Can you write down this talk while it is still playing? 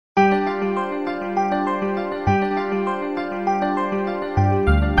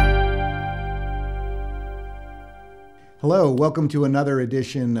Hello, welcome to another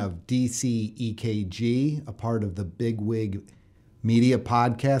edition of DC EKG, a part of the Bigwig Media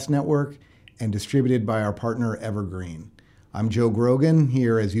Podcast Network and distributed by our partner Evergreen. I'm Joe Grogan,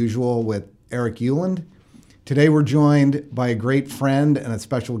 here as usual with Eric Euland. Today we're joined by a great friend and a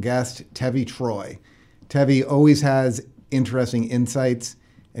special guest, Tevi Troy. Tevi always has interesting insights,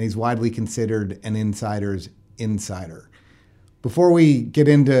 and he's widely considered an insider's insider. Before we get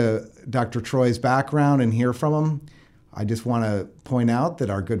into Dr. Troy's background and hear from him, I just want to point out that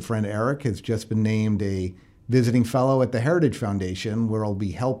our good friend Eric has just been named a visiting fellow at the Heritage Foundation, where he'll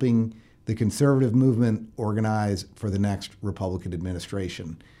be helping the conservative movement organize for the next Republican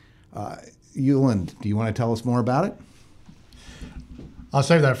administration. Euland, do you want to tell us more about it? I'll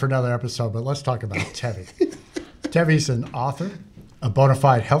save that for another episode, but let's talk about Tevi. Tevi's an author, a bona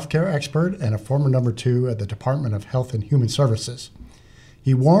fide healthcare expert, and a former number 2 at the Department of Health and Human Services.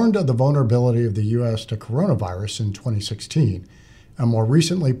 He warned of the vulnerability of the U.S. to coronavirus in 2016, and more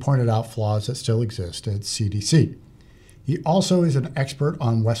recently pointed out flaws that still exist at CDC. He also is an expert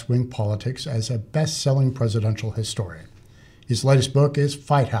on West Wing politics as a best-selling presidential historian. His latest book is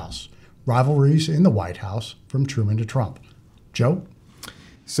Fight House: Rivalries in the White House from Truman to Trump. Joe?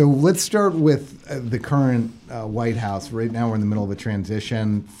 So let's start with the current White House. Right now we're in the middle of a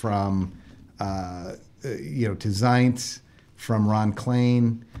transition from, to Zients, from Ron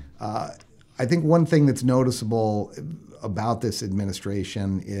Klain. I think one thing that's noticeable about this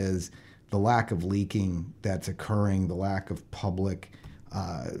administration is the lack of leaking that's occurring, the lack of public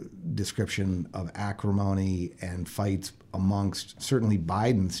description of acrimony and fights amongst certainly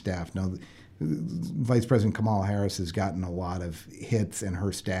Biden's staff. Now, Vice President Kamala Harris has gotten a lot of hits in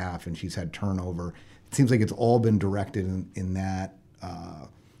her staff, and she's had turnover. It seems like it's all been directed in that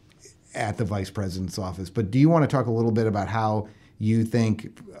at the Vice President's office. But do you want to talk a little bit about how you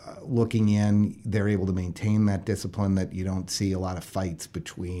think, looking in, they're able to maintain that discipline, that you don't see a lot of fights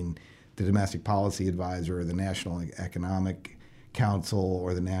between the Domestic Policy Advisor or the National Economic Council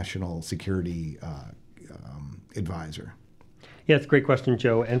or the National Security Advisor? Yeah, it's a great question,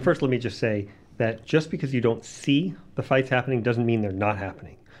 Joe. And first, let me just say that just because you don't see the fights happening doesn't mean they're not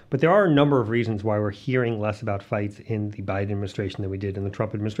happening. But there are a number of reasons why we're hearing less about fights in the Biden administration than we did in the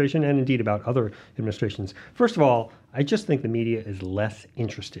Trump administration, and indeed about other administrations. First of all, I just think the media is less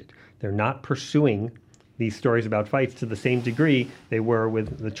interested. They're not pursuing these stories about fights to the same degree they were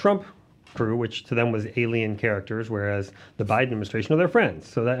with the Trump crew, which to them was alien characters, whereas the Biden administration are their friends.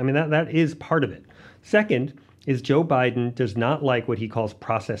 So that is part of it. Second is Joe Biden does not like what he calls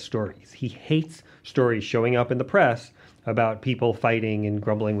process stories. He hates stories showing up in the press about people fighting and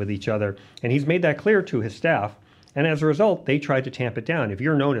grumbling with each other. And he's made that clear to his staff. And as a result, they tried to tamp it down. If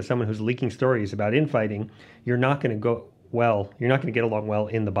you're known as someone who's leaking stories about infighting, you're not going to get along well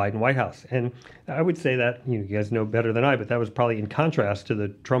in the Biden White House. And I would say that, you guys know better than I, but that was probably in contrast to the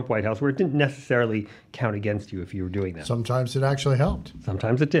Trump White House, where it didn't necessarily count against you if you were doing that. Sometimes it actually helped.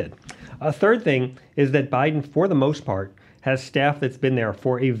 Sometimes it did. A third thing is that Biden, for the most part, has staff that's been there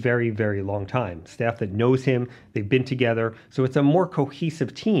for a very, very long time. Staff that knows him, they've been together. So it's a more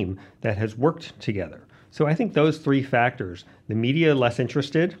cohesive team that has worked together. So I think those three factors, the media less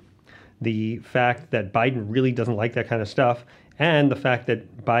interested, the fact that Biden really doesn't like that kind of stuff, and the fact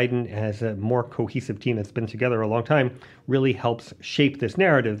that Biden has a more cohesive team that's been together a long time really helps shape this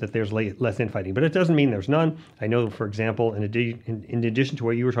narrative that there's less infighting. But it doesn't mean there's none. I know, for example, in addition to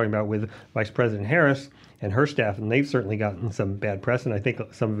what you were talking about with Vice President Harris and her staff, and they've certainly gotten some bad press, and I think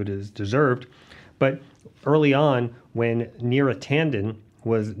some of it is deserved. But early on, when Neera Tanden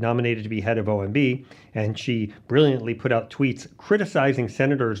was nominated to be head of OMB, and she brilliantly put out tweets criticizing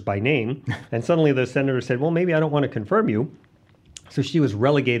senators by name, and suddenly those senators said, well, maybe I don't want to confirm you. So she was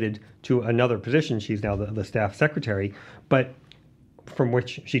relegated to another position. She's now the staff secretary, but from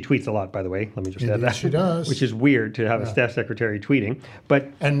which she tweets a lot, by the way. Let me just add that. She does. Which is weird to have a staff secretary tweeting. But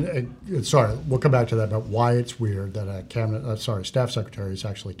sorry, we'll come back to that about why it's weird that a staff secretary is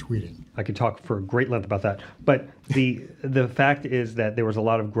actually tweeting. I could talk for a great length about that. But the fact is that there was a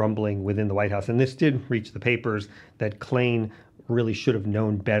lot of grumbling within the White House, and this did reach the papers, that Klain really should have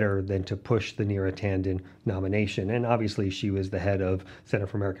known better than to push the Neera Tanden nomination. And obviously she was the head of Center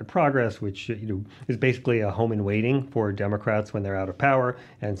for American Progress, which is basically a home in waiting for Democrats when they're out of power.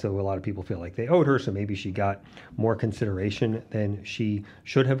 And so a lot of people feel like they owed her. So maybe she got more consideration than she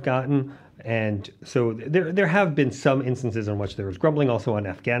should have gotten. And so there have been some instances in which there was grumbling also on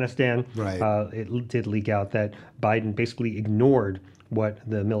Afghanistan. Right. It did leak out that Biden basically ignored what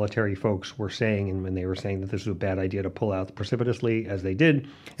the military folks were saying, and when they were saying that this was a bad idea to pull out precipitously, as they did.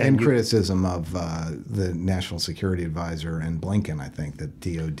 And criticism of the National Security Advisor and Blinken, I think, the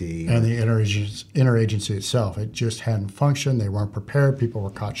DOD. And the interagency itself. It just hadn't functioned. They weren't prepared. People were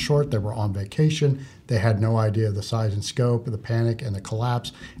caught short. They were on vacation. They had no idea of the size and scope of the panic and the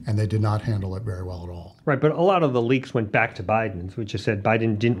collapse, and they did not handle it very well at all. Right, but a lot of the leaks went back to Biden, which just said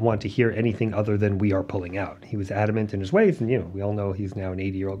Biden didn't want to hear anything other than we are pulling out. He was adamant in his ways, and we all know he's now an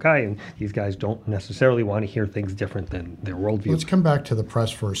 80-year-old guy, and these guys don't necessarily want to hear things different than their worldview. Let's come back to the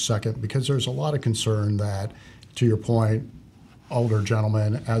press for a second, because there's a lot of concern that, to your point, older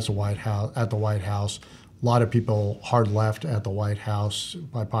gentlemen at the White House, a lot of people hard left at the White House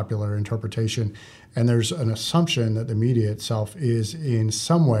by popular interpretation, and there's an assumption that the media itself is in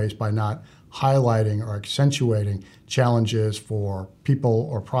some ways, by not highlighting or accentuating challenges for people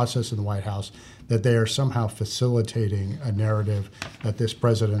or process in the White House, that they are somehow facilitating a narrative that this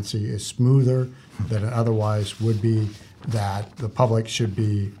presidency is smoother than it otherwise would be, that the public should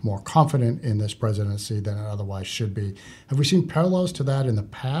be more confident in this presidency than it otherwise should be. Have we seen parallels to that in the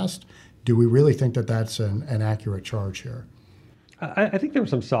past? Do we really think that that's an accurate charge here? I think there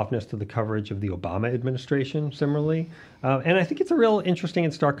was some softness to the coverage of the Obama administration, similarly. And I think it's a real interesting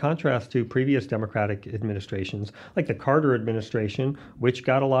and stark contrast to previous Democratic administrations, like the Carter administration, which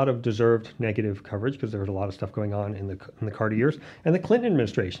got a lot of deserved negative coverage because there was a lot of stuff going on in the Carter years, and the Clinton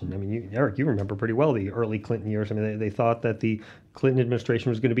administration. I mean, Eric, you remember pretty well the early Clinton years. I mean, they thought that the Clinton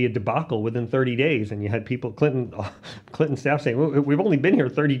administration was going to be a debacle within 30 days, and you had people, Clinton staff saying, well, we've only been here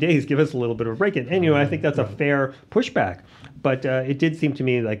 30 days, give us a little bit of a break. And I think that's a fair pushback. But it did seem to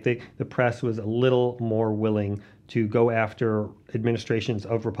me like the press was a little more willing to go after administrations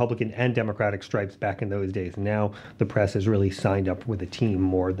of Republican and Democratic stripes back in those days. Now the press has really signed up with a team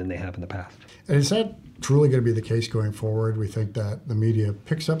more than they have in the past. And is that truly going to be the case going forward? We think that the media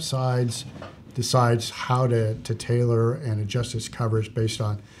picks up sides, decides how to tailor and adjust its coverage based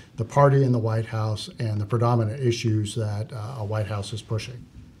on the party in the White House and the predominant issues that a White House is pushing.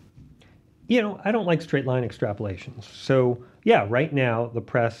 I don't like straight line extrapolations. So yeah, right now the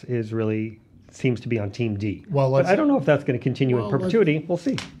press seems to be on Team D. But I don't know if that's going to continue in perpetuity. We'll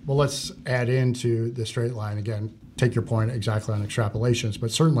see. Well, let's add into the straight line again. Take your point exactly on extrapolations,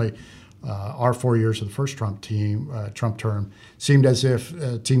 but certainly our 4 years of the first Trump term seemed as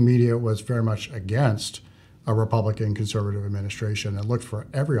if Team Media was very much against a Republican conservative administration and looked for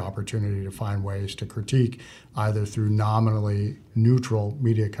every opportunity to find ways to critique, either through nominally neutral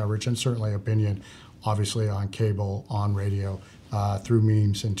media coverage and certainly opinion, obviously on cable, on radio, through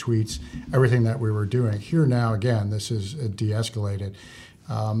memes and tweets, everything that we were doing. Here now, again, this is de-escalated.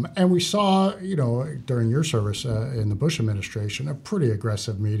 And we saw, during your service in the Bush administration, a pretty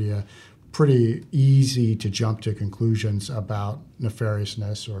aggressive media, pretty easy to jump to conclusions about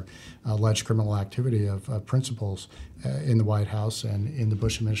nefariousness or alleged criminal activity of principals in the White House and in the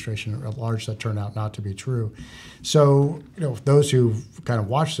Bush administration at large that turned out not to be true. So, those who've kind of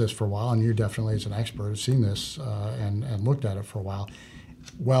watched this for a while, and you definitely as an expert have seen this and looked at it for a while,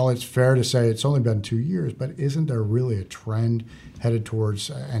 well, it's fair to say it's only been 2 years, but isn't there really a trend headed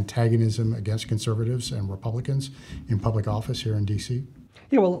towards antagonism against conservatives and Republicans in public office here in D.C.?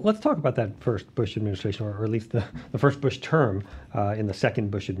 Yeah, well, let's talk about that first Bush administration, or at least the first Bush term in the second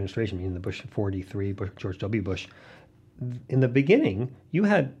Bush administration, meaning the Bush 43, George W. Bush. In the beginning, you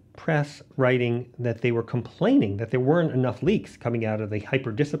had press writing that they were complaining that there weren't enough leaks coming out of the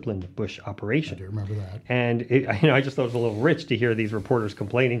hyper-disciplined Bush operation. I do remember that. And I just thought it was a little rich to hear these reporters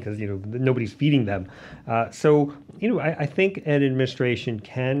complaining because nobody's feeding them. So I think an administration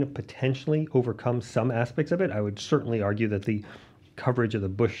can potentially overcome some aspects of it. I would certainly argue that the coverage of the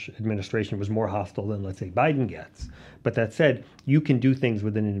Bush administration was more hostile than, let's say, Biden gets. But that said, you can do things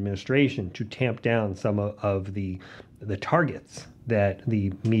within an administration to tamp down some of the targets that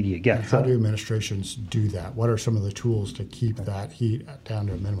the media gets. How do administrations do that? What are some of the tools to keep that heat down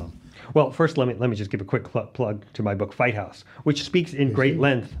to a minimum? Well, first, let me just give a quick plug to my book, Fight House, which speaks in great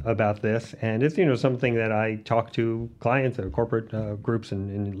length about this. And it's something that I talk to clients or corporate groups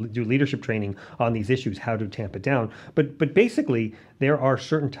and do leadership training on these issues, how to tamp it down. But basically, there are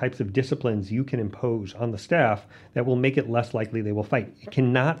certain types of disciplines you can impose on the staff that will make it less likely they will fight. You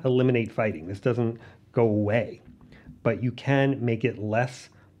cannot eliminate fighting. This doesn't go away. But you can make it less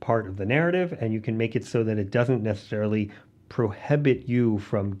part of the narrative, and you can make it so that it doesn't necessarily prohibit you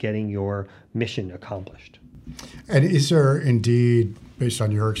from getting your mission accomplished. And is there indeed, based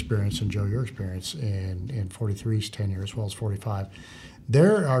on your experience, and Joe, your experience in 43's tenure as well as 45,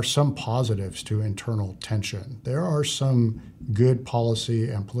 there are some positives to internal tension. There are some good policy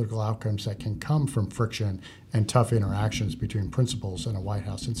and political outcomes that can come from friction and tough interactions between principals and a White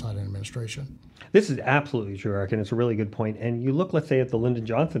House inside an administration. This is absolutely true, Eric, and it's a really good point. And you look, let's say, at the Lyndon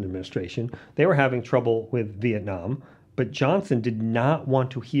Johnson administration, they were having trouble with Vietnam, but Johnson did not want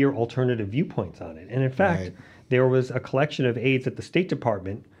to hear alternative viewpoints on it. And in fact, there was a collection of aides at the State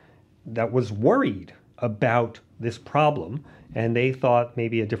Department that was worried about this problem, and they thought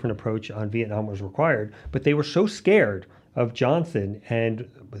maybe a different approach on Vietnam was required, but they were so scared of Johnson and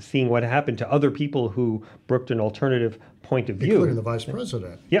seeing what happened to other people who brooked an alternative point of view. Including the vice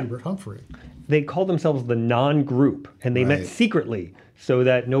president, Hubert Humphrey. They called themselves the non-group, and they met secretly so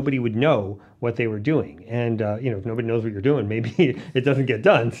that nobody would know what they were doing. And, if nobody knows what you're doing, maybe it doesn't get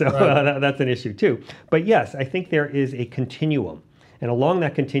done. So that's an issue too. But yes, I think there is a continuum. And along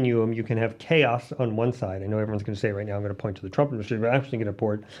that continuum, you can have chaos on one side. I know everyone's going to say right now, I'm going to point to the Trump administration, but I'm actually going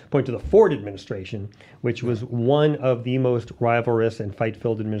to point to the Ford administration, which was one of the most rivalrous and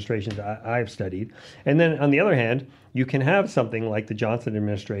fight-filled administrations I've studied. And then on the other hand, you can have something like the Johnson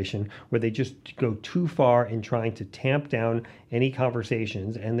administration where they just go too far in trying to tamp down any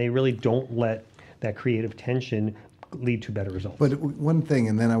conversations, and they really don't let that creative tension lead to better results. But one thing,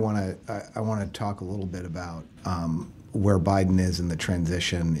 and then I want to talk a little bit about where Biden is in the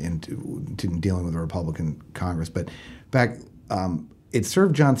transition into dealing with a Republican Congress. But it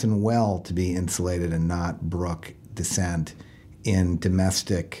served Johnson well to be insulated and not brook dissent in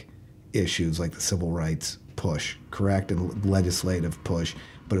domestic issues like the civil rights push, correct, and legislative push.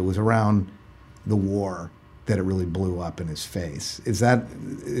 But it was around the war that it really blew up in his face. Is that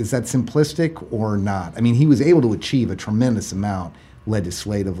simplistic or not? I mean, he was able to achieve a tremendous amount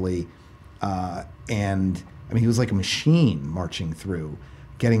legislatively, and I mean, he was like a machine marching through,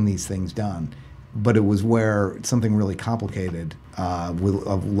 getting these things done. But it was where something really complicated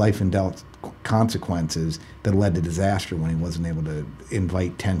of life and death consequences that led to disaster when he wasn't able to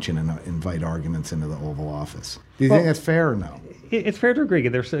invite tension and invite arguments into the Oval Office. Do you think that's fair or no? It's fair to agree.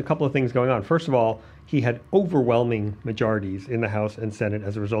 There's a couple of things going on. First of all, he had overwhelming majorities in the House and Senate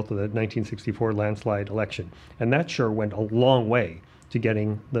as a result of the 1964 landslide election. And that sure went a long way to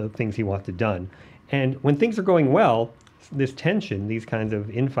getting the things he wanted done. And when things are going well, this tension, these kinds of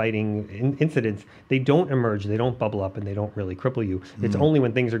infighting incidents, they don't emerge, they don't bubble up, and they don't really cripple you. It's only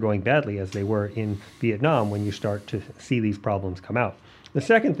when things are going badly, as they were in Vietnam, when you start to see these problems come out. The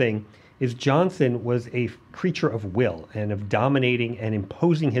second thing is Johnson was a creature of will and of dominating and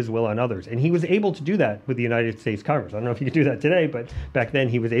imposing his will on others. And he was able to do that with the United States Congress. I don't know if he could do that today, but back then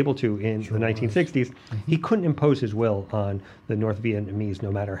he was able to in the 1960s. He couldn't impose his will on the North Vietnamese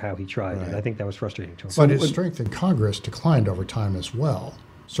no matter how he tried. And I think that was frustrating to him. But his strength in Congress declined over time as well.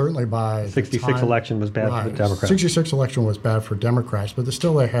 Certainly by 66 election was bad for the Democrats. 66 election was bad for Democrats, but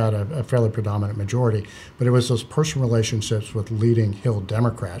still they had a fairly predominant majority. But it was those personal relationships with leading Hill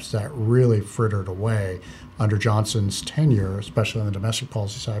Democrats that really frittered away under Johnson's tenure, especially on the domestic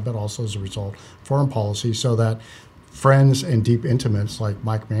policy side, but also as a result foreign policy, so that friends and deep intimates like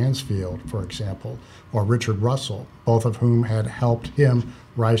Mike Mansfield, for example, or Richard Russell, both of whom had helped him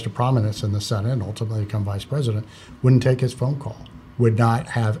rise to prominence in the Senate and ultimately become vice president, wouldn't take his phone call. Would not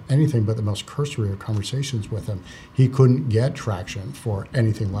have anything but the most cursory of conversations with him. He couldn't get traction for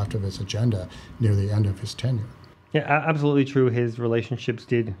anything left of his agenda near the end of his tenure. Yeah, absolutely true. His relationships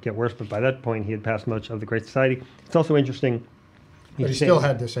did get worse, but by that point, he had passed much of the Great Society. It's also interesting. But he still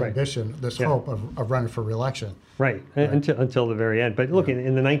had this ambition, this hope of running for re-election. Right. Until the very end. But look, in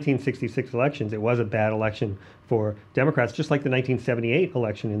the 1966 elections, it was a bad election for Democrats, just like the 1978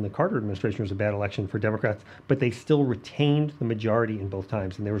 election in the Carter administration was a bad election for Democrats, but they still retained the majority in both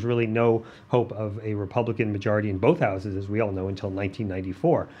times. And there was really no hope of a Republican majority in both houses, as we all know, until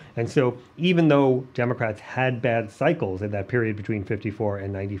 1994. And so even though Democrats had bad cycles in that period between 54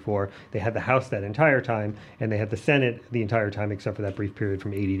 and 94, they had the House that entire time, and they had the Senate the entire time, except for that brief period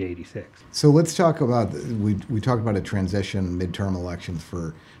from 80 to 86. So let's talk about, we talked about a transition midterm elections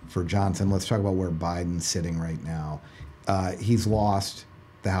for Johnson. Let's talk about where Biden's sitting right now. He's lost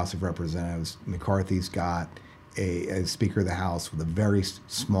the House of Representatives. McCarthy's got a Speaker of the House with a very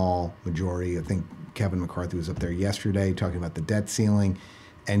small majority. I think Kevin McCarthy was up there yesterday talking about the debt ceiling.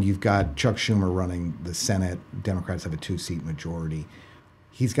 And you've got Chuck Schumer running the Senate. Democrats have a 2-seat majority.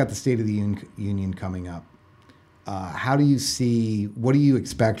 He's got the State of the Union coming up. How do you see, what do you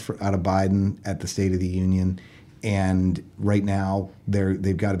expect out of Biden at the State of the Union? And right now,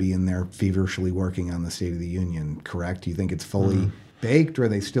 they've got to be in there feverishly working on the State of the Union, correct? Do you think it's fully baked, or are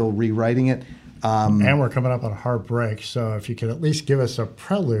they still rewriting it? And we're coming up on a hard break, so if you could at least give us a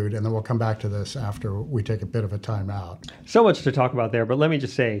prelude, and then we'll come back to this after we take a bit of a time out. So much to talk about there, but let me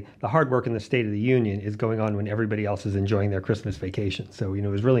just say the hard work in the State of the Union is going on when everybody else is enjoying their Christmas vacation. So, it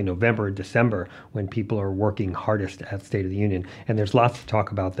was really November and December when people are working hardest at State of the Union. And there's lots to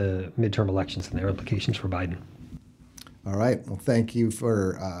talk about the midterm elections and their implications for Biden. All right. Well, thank you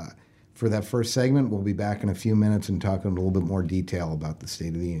for that first segment. We'll be back in a few minutes and talk in a little bit more detail about the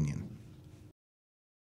State of the Union.